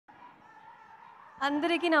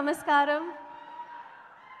అందరికీ నమస్కారం.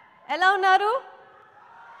 ఎలా ఉన్నారు?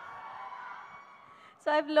 So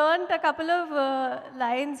I've learned a couple of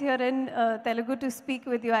lines here in Telugu to speak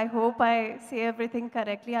with you. I hope I say everything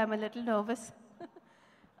correctly. I'm a little nervous.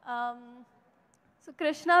 So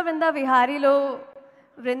Krishna Vrinda Vihari lo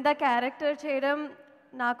Vrinda character cheyadam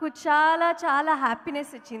naku చాలా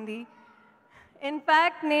happiness ichindi. In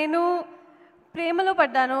fact nenu premalo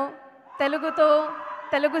paddanu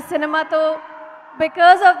Telugu cinema to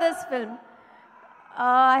because of this film.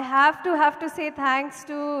 I have to say thanks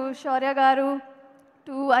to Shourya garu,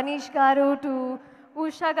 to Anish garu, to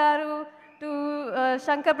Usha garu, to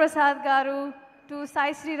Shankar Prasad garu, to Sai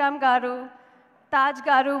Sriram garu, Taj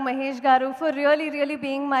garu, Mahesh garu for really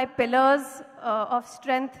being my pillars of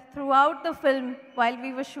strength throughout the film while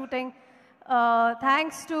we were shooting.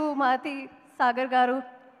 Thanks to Mati Sagar garu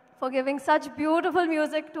for giving such beautiful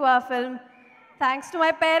music to our film. Thanks to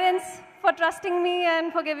my parents for trusting me and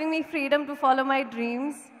for giving me freedom to follow my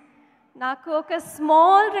dreams. Naku oka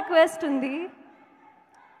small request undi.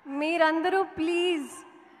 Meerandaru please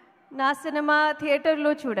na cinema theater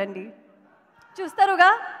lo chudandi.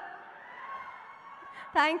 Chustaruga?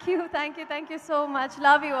 Thank you so much.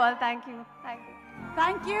 Love you all. Thank you.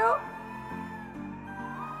 Thank you,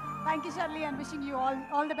 Shirley, and wishing you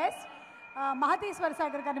all the best. Mahatheswar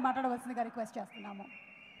Sagar గారిని మాట్లాడవలసిందిగా request చేస్తున్నాము.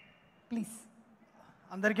 Please.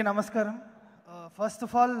 అందరికీ నమస్కారం. First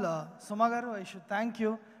of all సుమా గారు, I should thank you.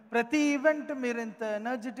 ప్రతి event మీరు ఇంత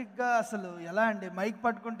ఎనర్జెటిక్గా అసలు ఎలా అండి, మైక్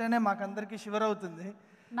పట్టుకుంటేనే మాకందరికీ షివర్ అవుతుంది.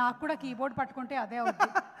 నాకు కూడా కీబోర్డ్ పట్టుకుంటే అదే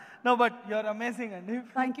అవుతుంది. No but you are amazing అండి.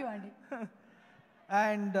 థ్యాంక్ యూ అండి.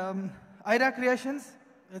 And Aira creations,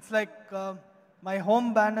 it's like my home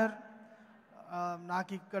banner.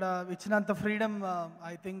 నాకు ఇక్కడ ఇచ్చినంత freedom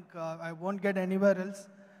I think I won't get anywhere else.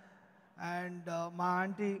 And my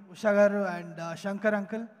auntie Usha garu and Shankar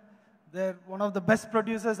uncle, they're one of the best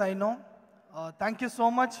producers I know. Thank you so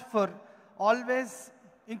much for always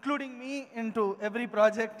including me into every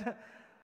project.